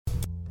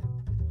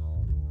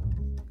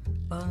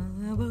Hi,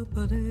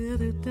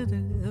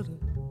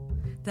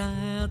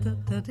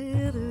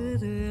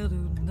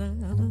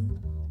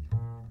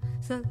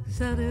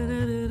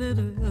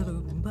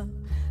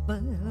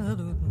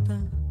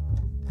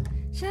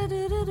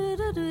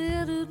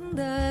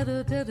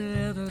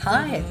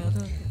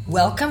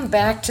 welcome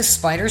back to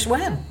Spider's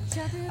Web.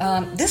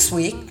 This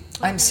week,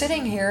 I'm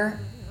sitting here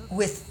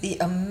with the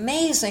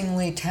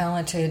amazingly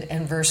talented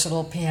and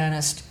versatile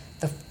pianist,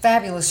 the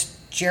fabulous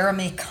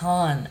Jeremy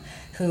Kahn,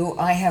 who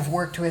I have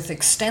worked with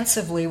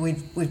extensively.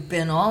 We've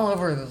been all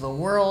over the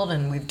world,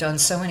 and we've done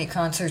so many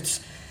concerts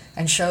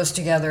and shows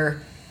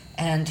together.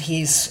 And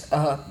he's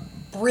a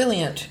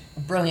brilliant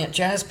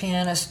jazz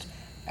pianist,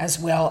 as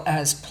well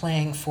as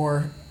playing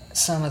for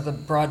some of the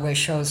Broadway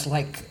shows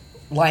like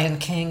Lion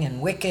King and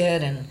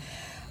Wicked. And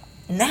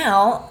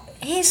now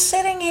he's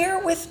sitting here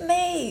with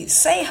me.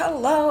 Say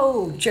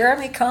hello,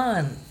 Jeremy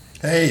Kahn.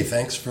 Hey,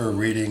 thanks for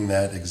reading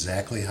that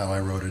exactly how I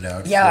wrote it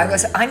out. Yeah,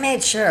 I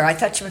made sure. I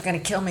thought you were going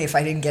to kill me if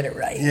I didn't get it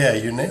right. Yeah,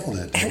 you nailed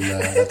it. And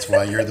that's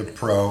why you're the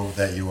pro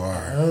that you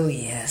are. Oh,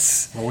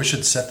 yes. Well, we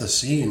should set the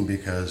scene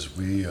because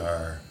we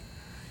are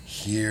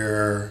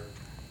here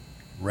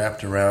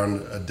wrapped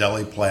around a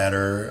deli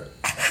platter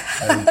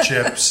and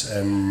chips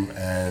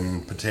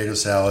and potato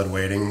salad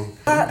waiting,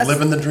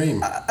 living the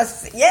dream.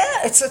 Yeah,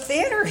 it's a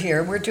theater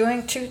here. We're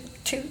doing two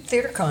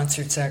theater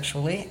concerts,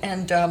 actually,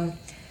 and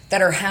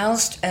that are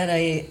housed at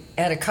a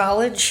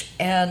college,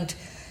 and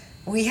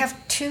we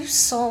have 2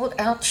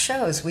 sold-out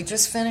shows. We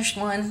just finished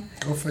one.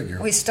 Go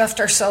figure. We stuffed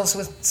ourselves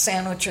with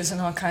sandwiches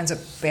and all kinds of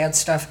bad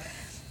stuff.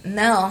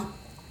 Now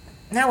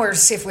we're to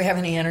see if we have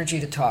any energy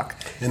to talk.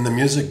 In the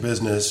music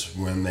business,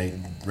 when they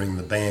bring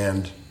the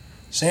band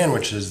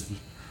sandwiches,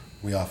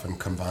 we often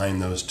combine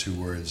those 2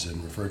 words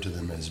and refer to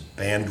them as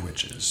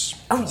bandwiches.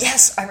 Oh,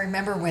 yes. I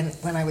remember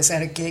when I was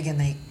at a gig and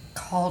they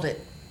called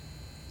it,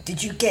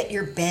 "Did you get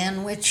your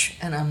bandwich?"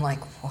 And I'm like,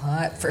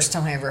 what? First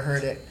time I ever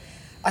heard it.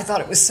 I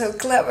thought it was so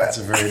clever. It's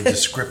a very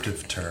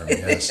descriptive term,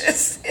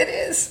 yes. It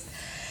is.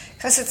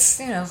 Because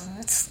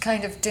it's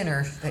kind of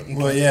dinner that you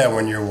Well, yeah,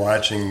 when you're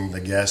watching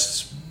the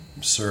guests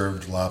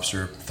served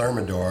lobster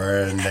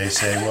thermidor and they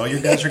say, well, you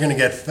guys are going to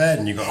get fed,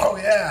 and you go, oh,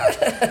 yeah.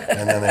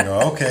 And then they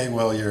go, okay,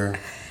 well,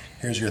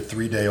 here's your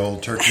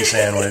 3-day-old turkey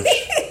sandwich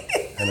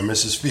and a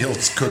Mrs.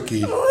 Fields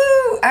cookie.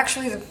 Woo!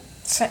 Actually,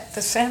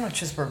 the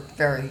sandwiches were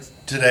very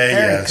good.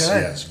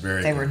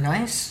 Very They good. were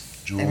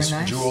nice.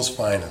 Jewel's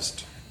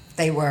finest.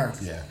 They were.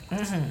 Yeah.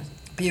 Mm-hmm.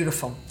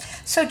 Beautiful.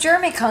 So,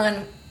 Jeremy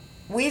Kahn,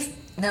 we've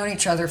known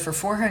each other for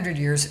 400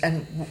 years,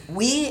 and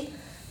we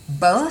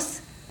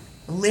both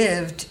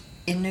lived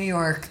in New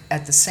York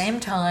at the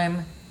same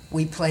time.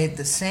 We played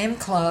the same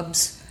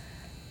clubs,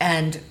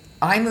 and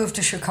I moved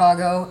to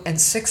Chicago, and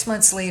 6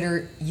 months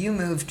later, you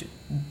moved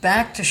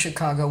back to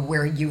Chicago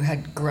where you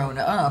had grown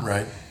up.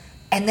 Right.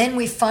 And then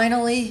we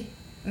finally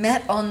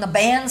met on the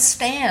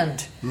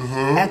bandstand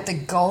at the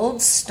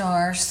Gold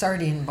Star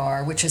Sardine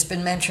Bar, which has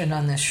been mentioned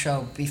on this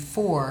show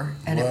before.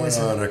 And what it was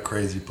a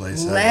crazy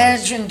place that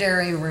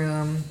legendary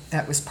room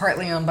that was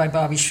partly owned by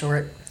Bobby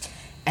Short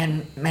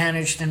and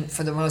managed and,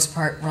 for the most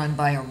part, run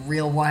by a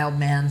real wild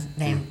man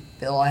named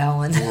Bill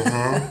Allen.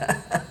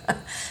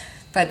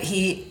 But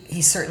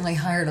he certainly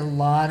hired a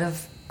lot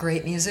of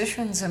great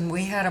musicians, and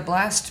we had a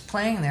blast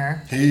playing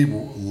there. He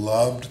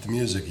loved the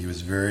music. He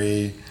was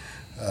very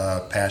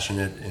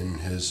passionate in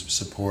his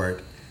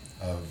support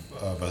of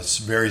a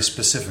very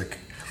specific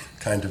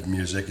kind of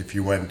music. If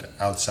you went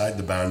outside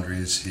the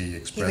boundaries, he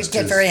expressed He would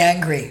get very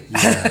angry.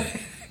 Yeah.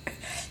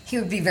 He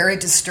would be very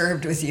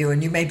disturbed with you,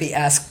 and you may be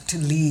asked to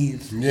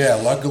leave. Yeah,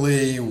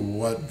 luckily,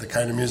 the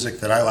kind of music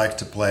that I like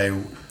to play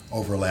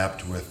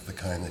overlapped with the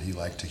kind that he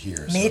liked to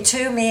hear. Me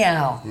too,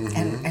 meow.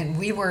 And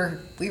we were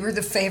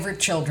the favorite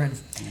children.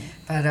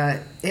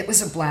 But it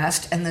was a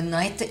blast. And the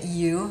night that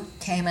you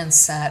came and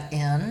sat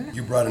in,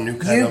 you brought a new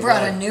kind of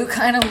love. a new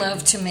kind of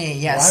love to me.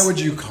 Yes. Why would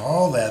you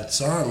call that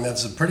song?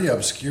 That's a pretty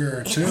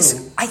obscure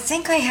tune. I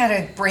think I had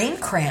a brain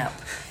cramp,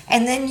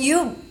 and then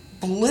you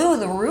blew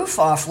the roof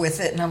off with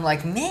it, and I'm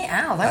like,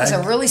 meow. That was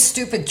a really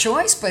stupid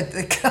choice, but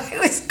the guy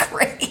was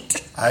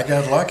great. I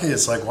got lucky.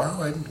 It's like,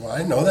 wow,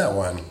 I know that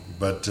one.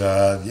 But,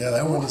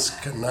 that one is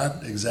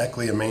not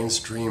exactly a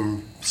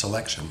mainstream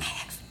selection. I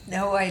have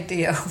no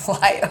idea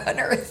why on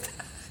earth.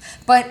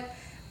 But,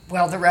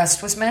 well, the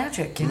rest was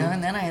magic, and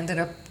then I ended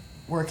up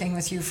working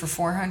with you for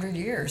 400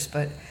 years.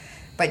 But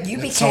you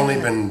became... It's only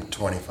been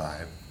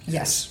 25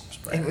 Yes.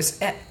 years. It was...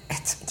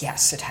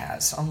 Yes, it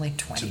has. Only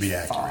 25. To be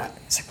accurate.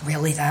 Is it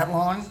really that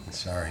long?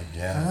 Sorry,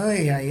 yeah.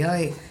 Oy, oy,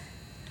 oy.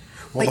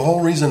 Well, the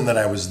whole reason that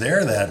I was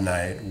there that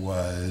night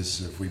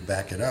was, if we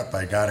back it up,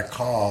 I got a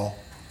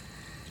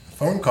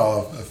phone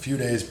call a few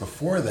days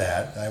before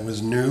that. I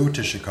was new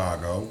to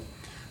Chicago.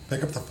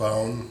 Pick up the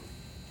phone.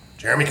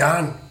 Jeremy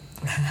Kahn?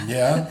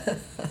 Yeah?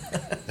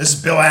 This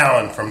is Bill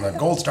Allen from the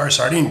Gold Star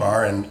Sardine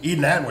Bar, and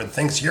Eden Atwood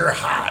thinks you're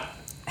hot.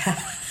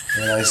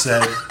 And I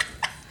said,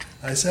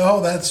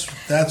 oh,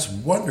 that's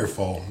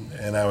wonderful.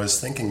 And I was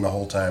thinking the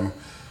whole time,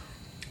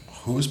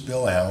 who's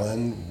Bill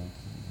Allen?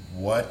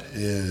 What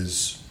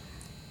is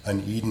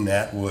an Eden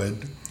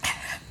Atwood?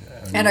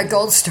 And a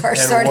Gold Star and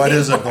sardine what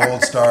is a bar.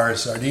 Gold Star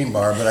sardine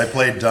bar? But I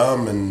played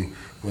dumb and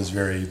was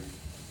very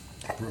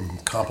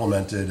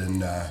complimented.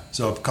 And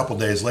so a couple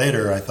days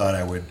later, I thought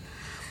I would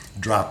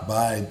drop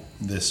by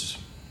this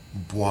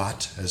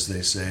boîte, as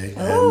they say,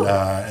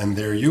 and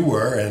there you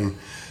were, and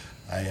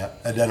I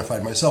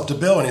identified myself to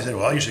Bill, and he said,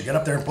 "Well, you should get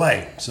up there and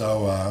play."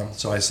 So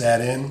I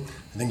sat in.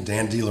 I think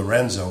Dan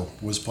DiLorenzo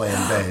was playing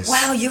bass.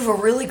 Wow, you have a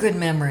really good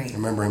memory. I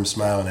remember him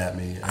smiling at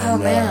me. And, Oh,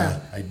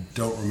 man. I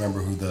don't remember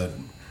who the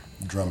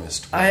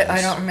drummist was.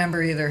 I don't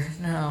remember either.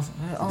 No,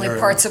 only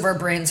parts of our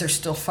brains are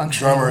still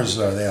functional. Drummers,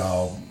 they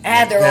all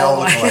they're all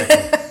look like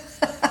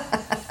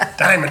alike.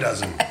 Dime a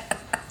dozen.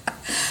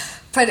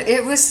 But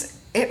it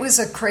was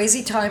a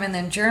crazy time, and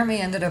then Jeremy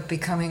ended up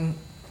becoming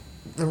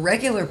the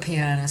regular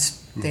pianist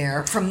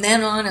there from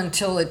then on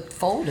until it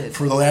folded.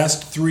 For the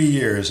last 3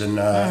 years, and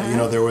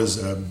there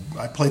was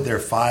I played there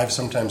 5,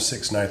 sometimes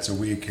 6 nights a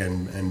week,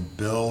 and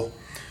Bill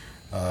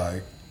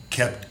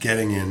kept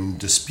getting in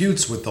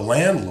disputes with the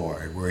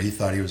landlord where he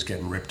thought he was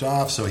getting ripped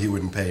off, so he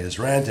wouldn't pay his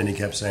rent, and he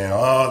kept saying,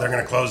 "Oh, they're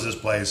going to close this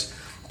place."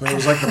 But it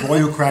was like the boy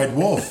who cried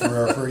wolf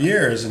for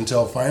years,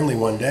 until finally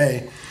one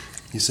day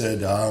he said,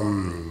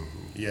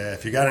 "Yeah,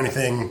 if you got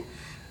anything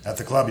at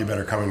the club, you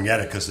better come and get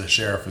it, because the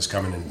sheriff is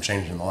coming and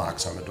changing the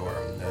locks on the door."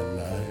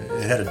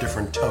 And it had a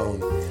different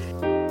tone.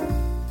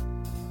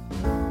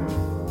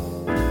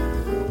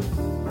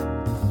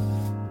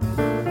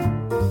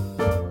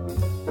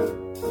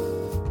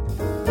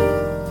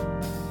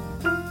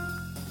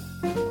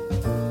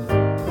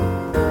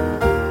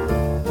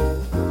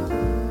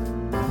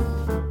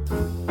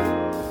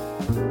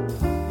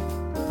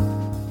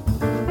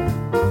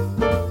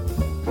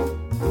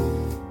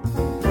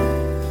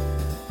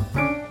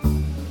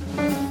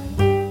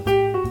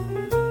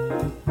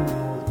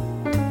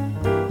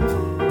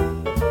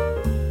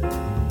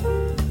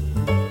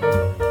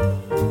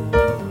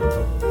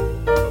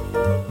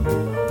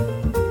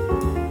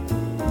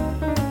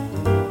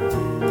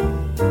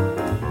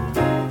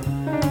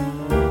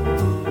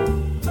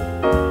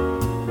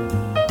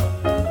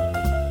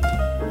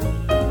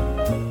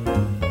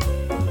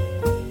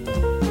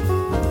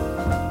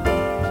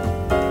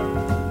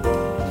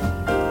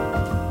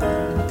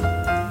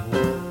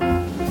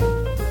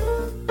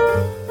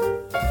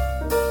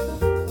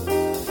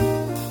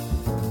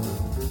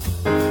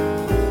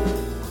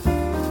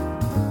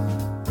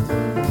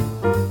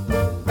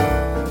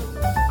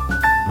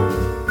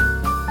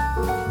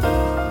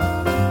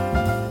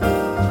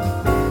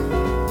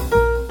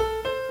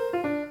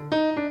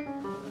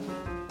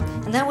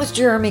 And that was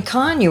Jeremy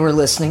Kahn you were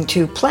listening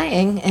to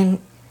playing, and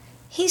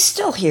he's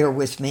still here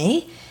with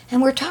me,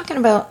 and we're talking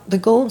about the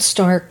Gold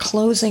Star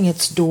closing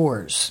its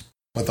doors.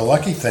 But the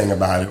lucky thing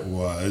about it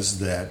was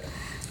that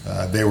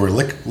they were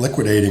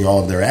liquidating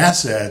all of their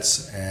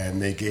assets,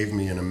 and they gave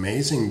me an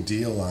amazing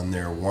deal on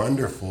their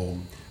wonderful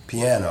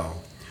piano.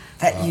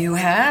 That you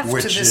have to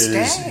which this is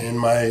day. in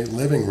my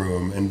living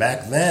room. And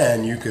back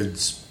then, you could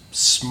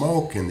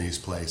smoke in these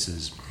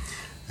places.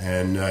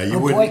 And you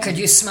would. Boy, could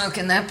you smoke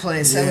in that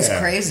place. That was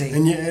crazy.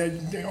 And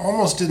it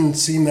almost didn't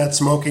seem that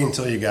smoky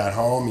until you got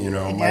home, you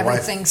know. And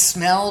everything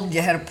smelled.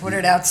 You had to put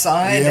it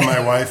outside. Yeah, my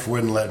wife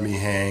wouldn't let me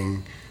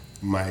hang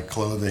my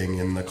clothing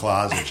in the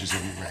closet. She said,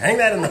 "Hang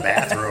that in the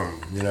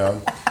bathroom," you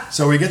know.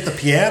 So we get the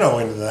piano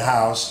into the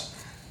house,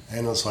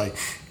 and it's like,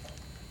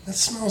 it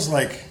smells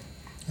like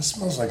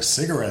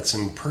cigarettes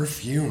and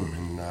perfume.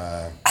 And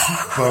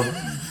but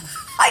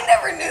I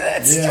never knew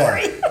that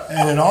story.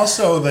 And it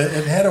also,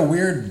 it had a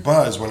weird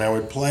buzz when I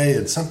would play.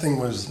 It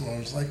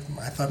was like,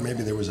 I thought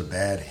maybe there was a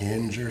bad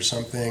hinge or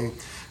something.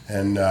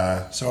 And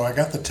so I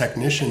got the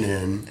technician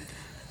in.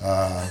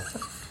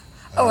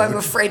 I'm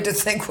afraid to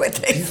think what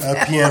they found.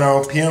 A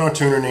piano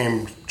tuner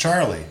named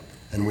Charlie.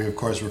 And we, of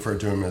course, referred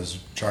to him as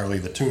Charlie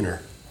the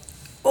Tuner.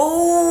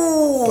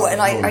 Oh,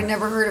 and I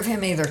never heard of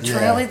him either.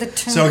 Charlie the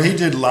Tuner. So he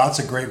did lots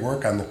of great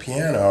work on the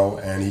piano,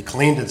 and he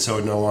cleaned it so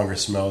it no longer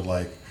smelled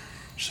like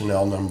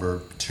Chanel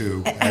No.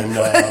 2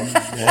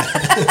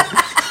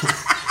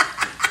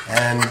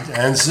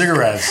 and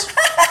cigarettes.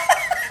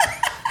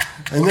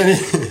 And then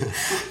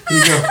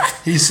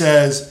he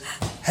says,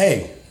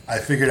 "Hey, I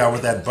figured out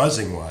what that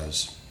buzzing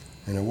was."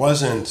 And it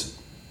wasn't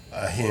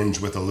a hinge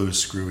with a loose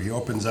screw. He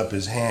opens up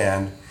his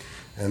hand,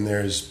 and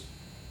there's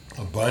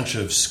a bunch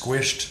of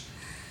squished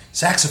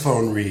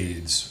saxophone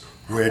reeds,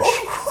 which,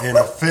 in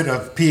a fit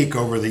of pique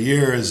over the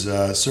years,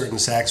 a certain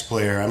sax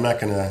player, I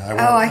can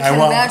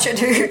imagine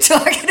who you're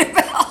talking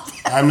about.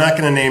 I'm not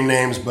going to name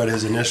names, but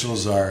his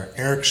initials are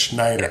Eric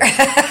Schneider.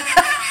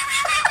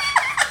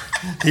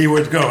 He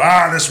would go,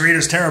 "This reed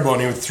is terrible,"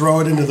 and he would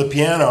throw it into the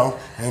piano,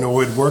 and it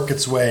would work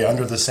its way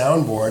under the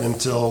soundboard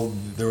until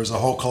there was a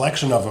whole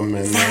collection of them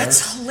in there.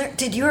 That's hilarious.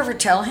 Did you ever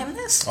tell him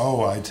this?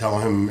 Oh, I tell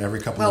him every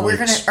couple of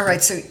weeks. All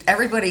right, so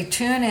everybody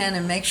tune in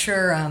and make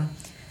sure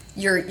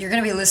you're going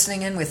to be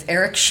listening in with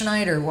Eric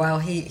Schneider while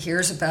he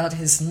hears about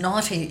his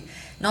naughty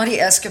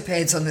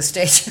escapades on the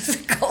stage of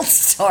the Gold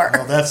Star.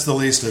 Well, that's the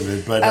least of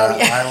it, but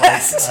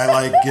yes. I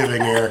like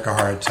giving Eric a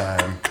hard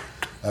time.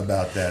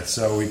 about that.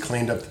 So we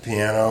cleaned up the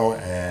piano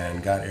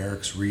and got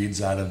Eric's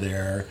reeds out of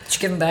there. Did you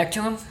give them back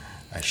to him?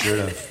 I should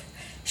have.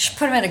 You should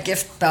put them in a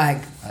gift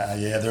bag.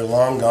 Yeah, they're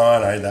long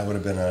gone. That would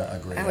have been a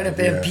great idea. That would have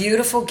been a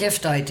beautiful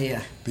gift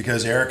idea.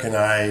 Because Eric and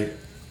I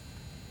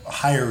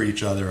hire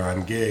each other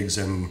on gigs,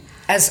 and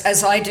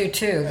as I do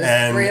too.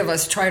 The three of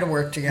us try to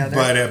work together.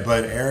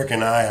 But Eric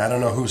and I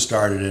don't know who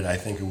started it. I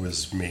think it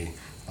was me.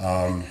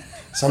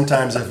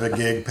 Sometimes if a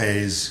gig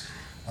pays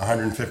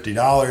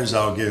 $150,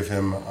 I'll give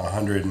him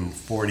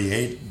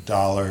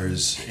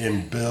 $148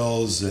 in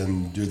bills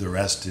and do the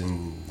rest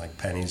in like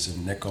pennies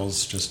and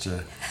nickels just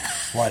to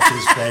watch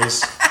his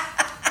face.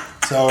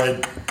 So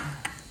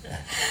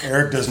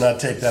Eric does not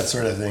take that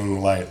sort of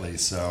thing lightly.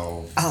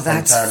 So from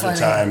time to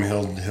time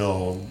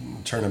he'll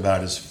turn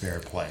about his fair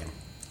play.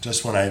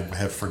 Just when I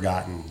have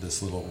forgotten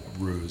this little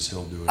ruse,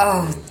 he'll do it.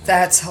 Oh,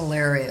 that's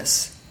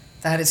hilarious.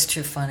 That is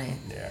too funny.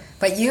 Yeah.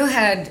 But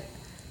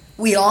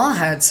we all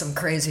had some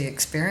crazy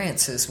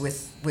experiences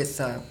with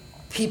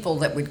people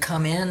that would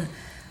come in.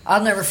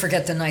 I'll never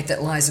forget the night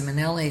that Liza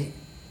Minnelli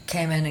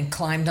came in and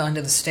climbed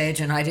onto the stage,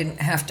 and I didn't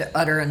have to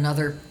utter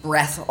another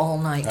breath all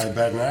night. I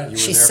bet not.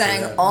 She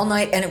sang all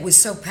night, and it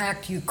was so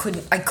packed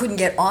I couldn't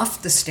get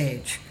off the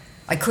stage.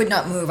 I could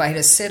not move. I had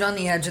to sit on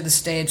the edge of the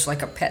stage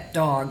like a pet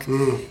dog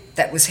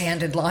that was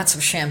handed lots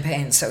of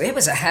champagne. So it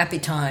was a happy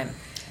time,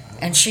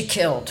 and she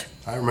killed.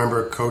 I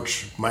remember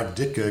Coach Mike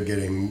Ditka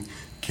getting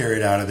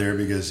carried out of there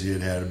because he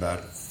had had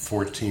about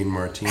 14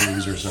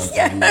 martinis or something.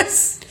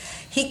 Yes.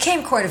 He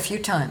came quite a few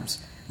times.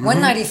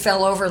 One night he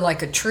fell over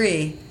like a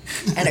tree,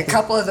 and a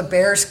couple of the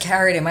bears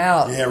carried him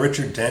out. Yeah,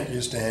 Richard Dent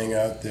used to hang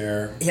out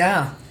there.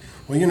 Yeah.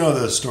 Well, you know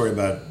the story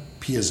about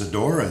Pia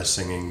Zadora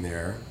singing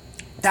there.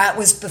 That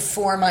was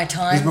before my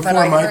time. It was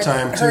before my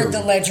time, too. Heard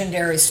the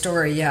legendary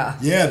story, yeah.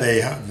 Yeah,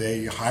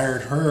 they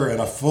hired her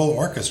and a full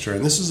orchestra,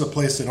 and this is a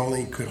place that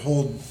only could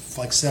hold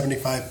like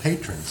 75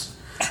 patrons.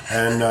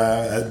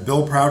 And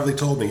Bill proudly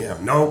told me,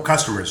 no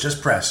customers,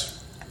 just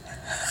press.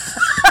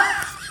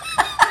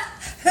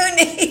 Who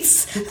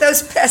needs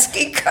those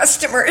pesky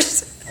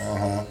customers?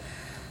 Uh-huh.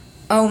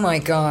 Oh, my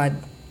God.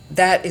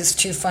 That is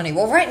too funny.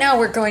 Well, right now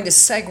we're going to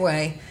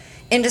segue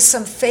into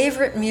some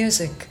favorite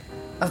music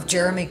of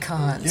Jeremy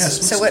Cahn's.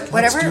 Yes, so let's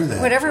do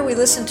that. Whatever we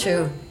listen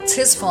to, it's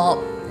his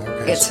fault.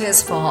 Okay. It's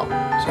his fault.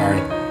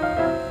 Sorry.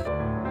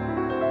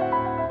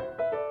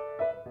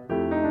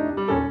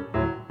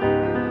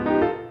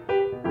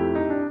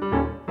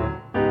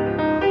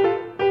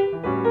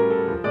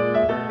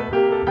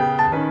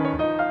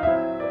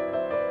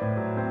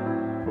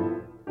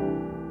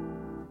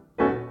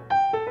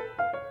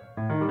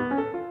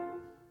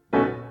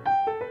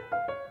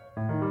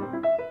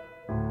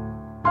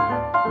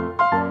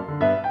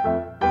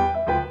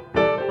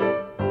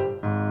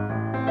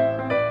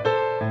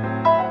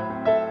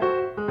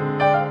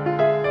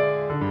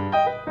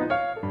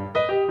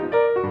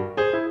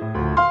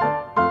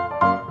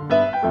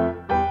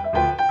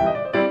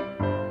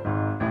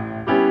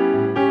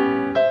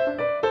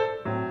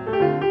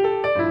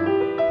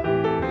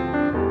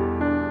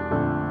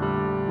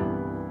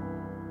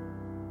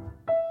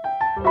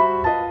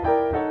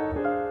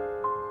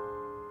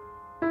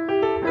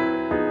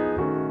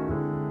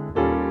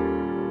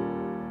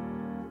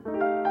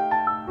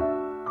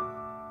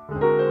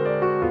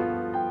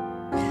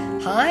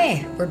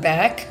 Hi, we're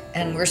back,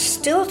 and we're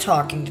still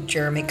talking to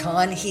Jeremy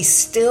Cahn. He's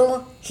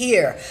still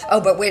here.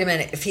 Oh, but wait a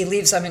minute. If he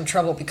leaves, I'm in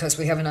trouble because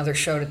we have another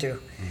show to do.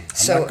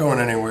 I'm not going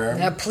anywhere.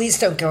 Now, please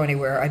don't go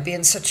anywhere. I'd be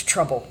in such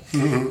trouble.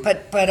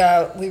 But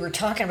we were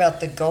talking about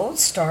the Gold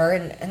Star,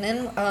 and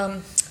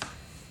then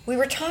we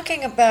were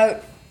talking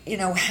about,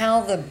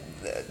 how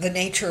the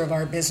nature of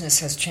our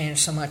business has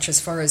changed so much as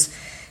far as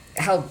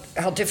how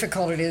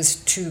difficult it is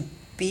to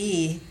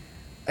be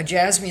a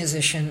jazz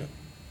musician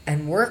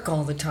and work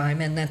all the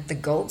time, and that the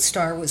Gold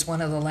Star was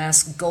one of the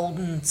last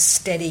golden,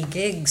 steady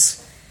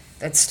gigs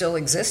that still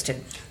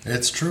existed.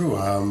 It's true.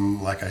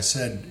 Like I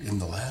said in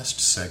the last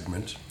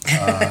segment,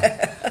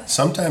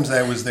 sometimes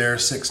I was there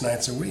 6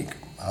 nights a week.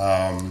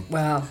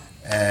 Wow.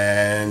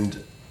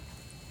 And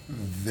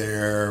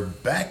there,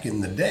 back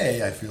in the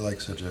day, I feel like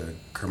such a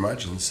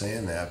curmudgeon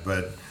saying that,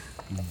 but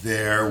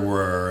there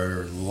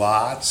were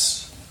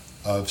lots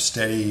of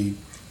steady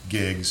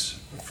gigs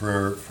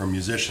for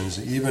musicians,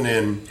 even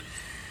in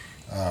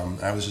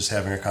I was just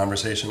having a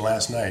conversation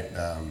last night.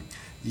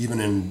 Even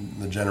in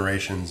the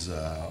generations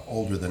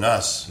older than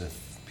us,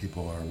 if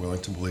people are willing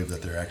to believe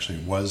that there actually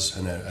was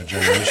a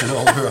generation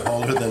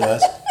older than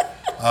us,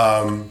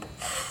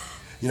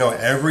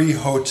 every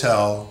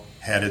hotel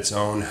had its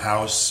own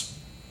house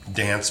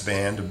dance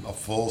band, a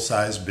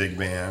full-size big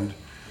band.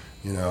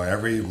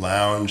 Every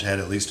lounge had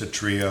at least a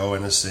trio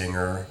and a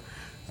singer.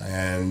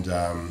 And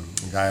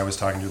the guy I was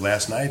talking to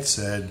last night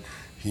said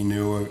he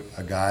knew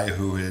a guy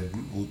who had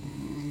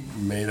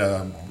made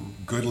a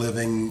good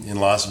living in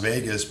Las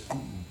Vegas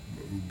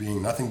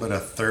being nothing but a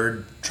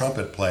third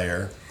trumpet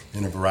player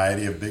in a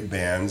variety of big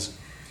bands,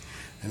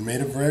 and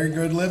made a very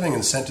good living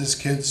and sent his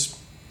kids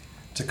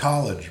to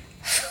college.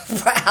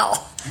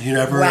 Wow. You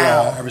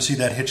ever see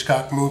that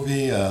Hitchcock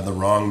movie, The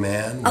Wrong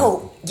Man?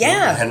 Oh,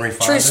 yeah. Henry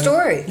Fonda. True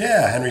story.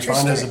 Yeah, Henry True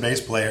Fonda is a story.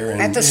 bass player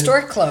At the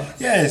Stork Club.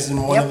 Yeah, he's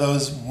in one Yep.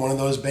 of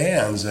those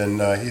bands,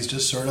 and he's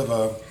just sort of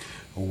a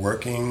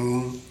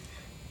working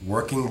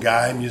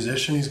guy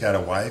musician. He's got a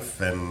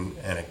wife and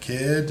a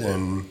kid,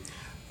 and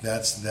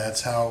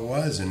that's how it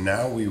was. And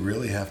now we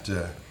really have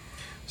to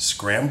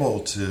scramble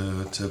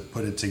to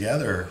put it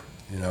together.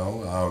 You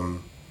know,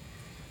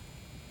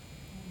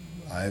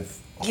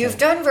 You've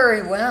done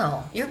very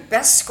well. You're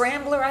best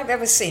scrambler I've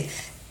ever seen.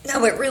 No,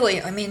 but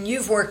really, I mean,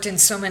 you've worked in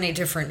so many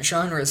different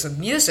genres of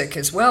music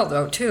as well,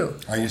 though, too.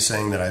 Are you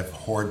saying that I've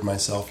whored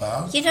myself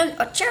out? You know,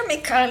 Jeremy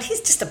Kahn,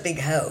 he's just a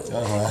big hoe.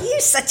 Uh-huh. You're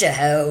such a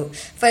hoe.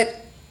 But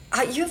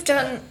you've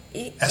done...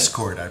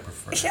 Escort, I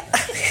prefer.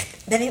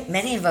 Yeah.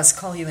 Many of us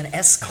call you an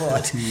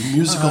escort.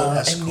 Musical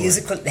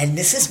escort. And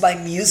this is my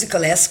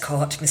musical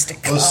escort, Mr.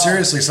 Kahn. Well,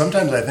 seriously,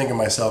 sometimes I think of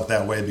myself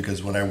that way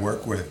because when I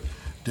work with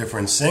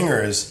different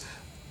singers,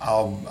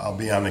 I'll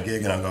be on a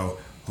gig and I'll go,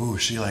 ooh,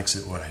 she likes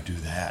it when I do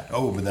that.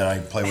 Oh, but then I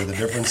play with a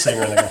different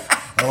singer and I go,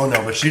 oh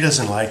no, but she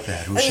doesn't like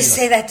that. Oh, you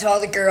say that to all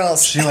the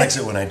girls. She likes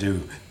it when I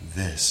do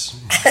this.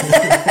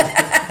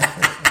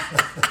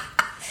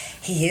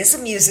 He is a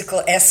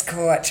musical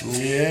escort.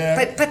 Yeah.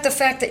 But the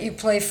fact that you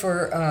play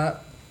for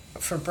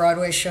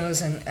Broadway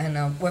shows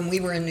and when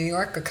we were in New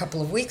York a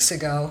couple of weeks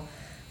ago,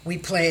 we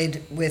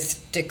played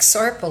with Dick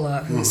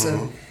Sarpola, who's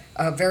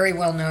a very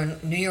well-known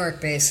New York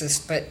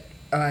bassist, but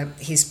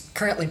he's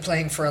currently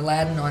playing for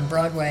Aladdin on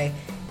Broadway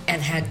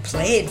and had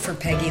played for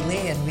Peggy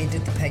Lee, and we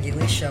did the Peggy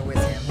Lee show with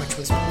him, which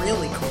was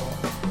really cool.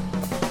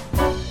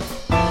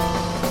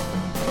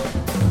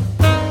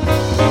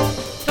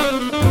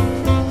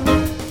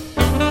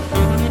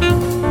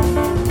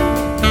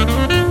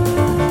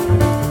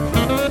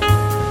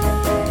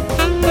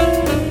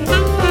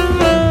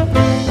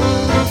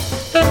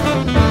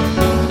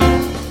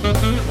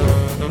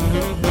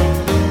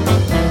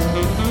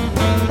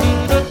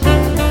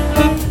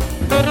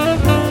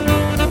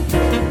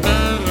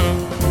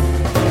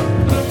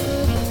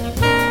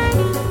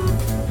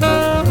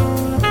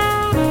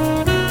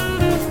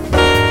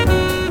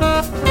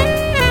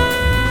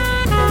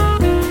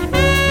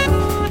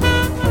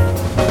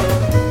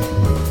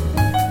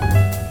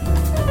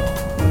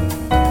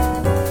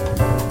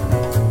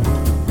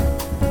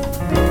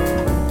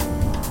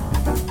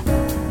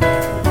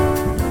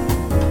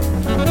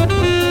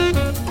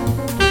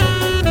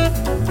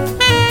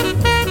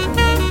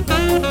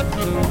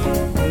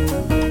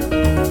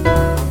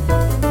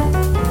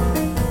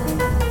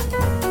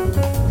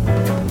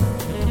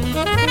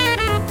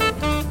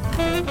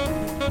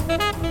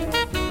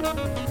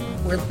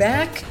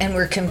 Back, and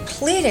we're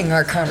completing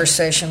our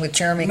conversation with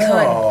Jeremy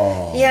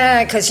Kahn.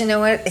 Yeah, because you know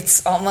what?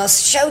 It's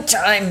almost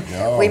showtime.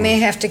 No. We may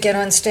have to get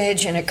on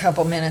stage in a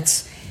couple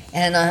minutes,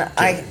 and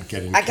I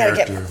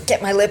gotta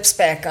get my lips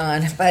back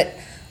on. But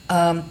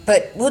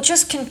we'll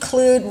just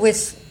conclude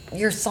with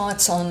your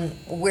thoughts on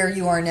where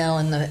you are now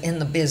in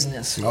the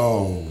business.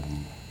 Oh,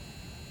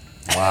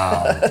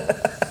 wow.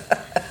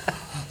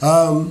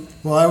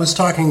 Well, I was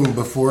talking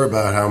before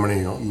about how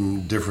many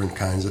different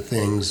kinds of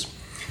things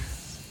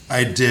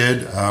I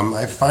did.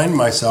 I find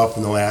myself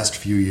in the last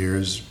few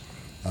years,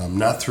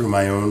 not through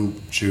my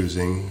own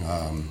choosing,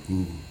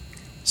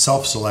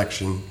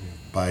 self-selection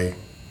by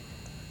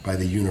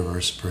the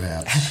universe,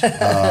 perhaps.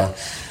 I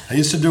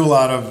used to do a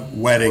lot of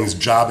weddings.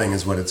 Jobbing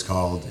is what it's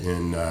called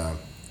in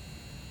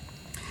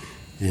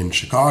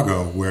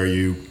Chicago, where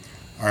you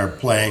are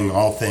playing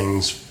all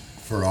things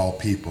for all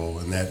people,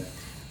 and that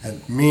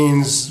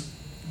means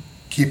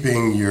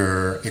keeping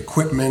your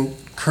equipment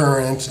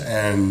current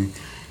and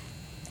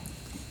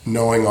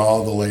knowing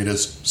all the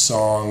latest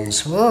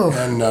songs. Whoa.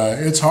 And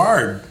it's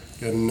hard.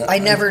 And I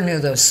never knew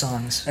those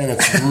songs. And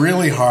it's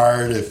really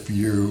hard if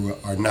you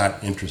are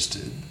not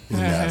interested in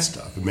that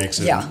stuff. It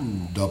makes it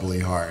doubly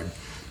hard.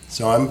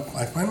 So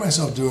I find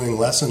myself doing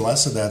less and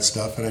less of that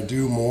stuff, and I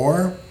do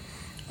more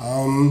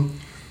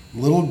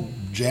little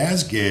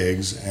jazz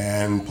gigs,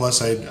 and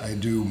plus I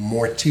do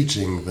more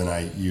teaching than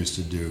I used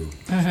to do.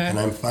 And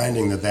I'm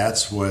finding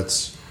that's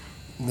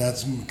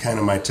kind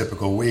of my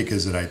typical week,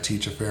 is that I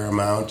teach a fair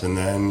amount, and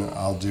then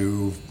I'll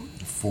do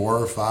 4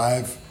 or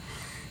 5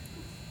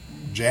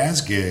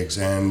 jazz gigs,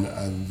 and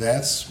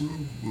that's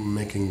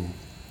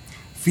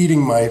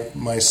feeding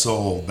my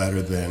soul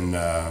better than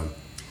the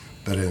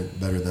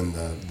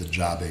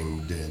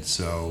jobbing did.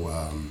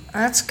 So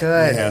that's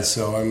good. Yeah,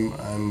 so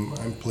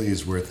I'm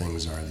pleased where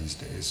things are these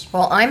days.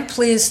 Well, I'm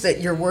pleased that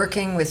you're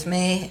working with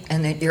me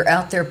and that you're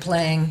out there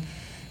playing.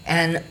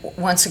 And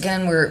once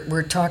again,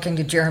 we're talking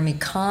to Jeremy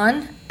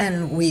Kahn,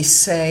 and we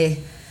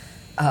say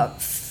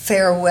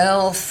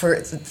farewell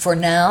for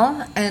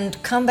now,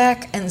 and come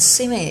back and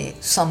see me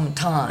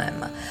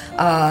sometime.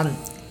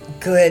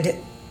 Good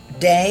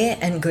day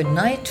and good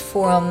night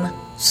from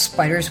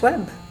Spider's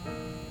Web.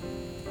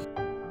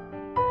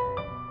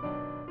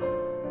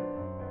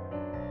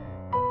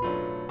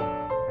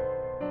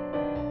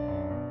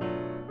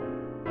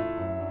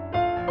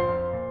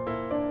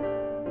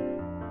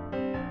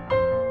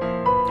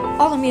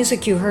 All the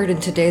music you heard in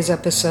today's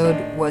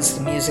episode was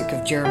the music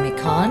of Jeremy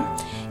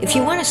Kahn. If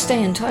you want to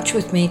stay in touch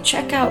with me,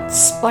 check out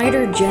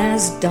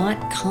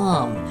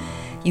spiderjazz.com.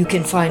 You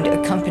can find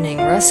accompanying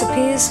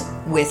recipes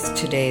with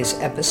today's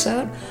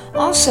episode.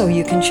 Also,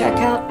 you can check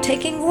out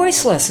taking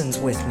voice lessons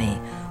with me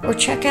or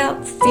check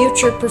out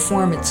future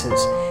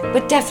performances.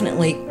 But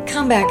definitely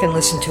come back and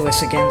listen to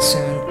us again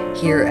soon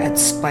here at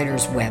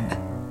Spider's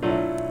Web.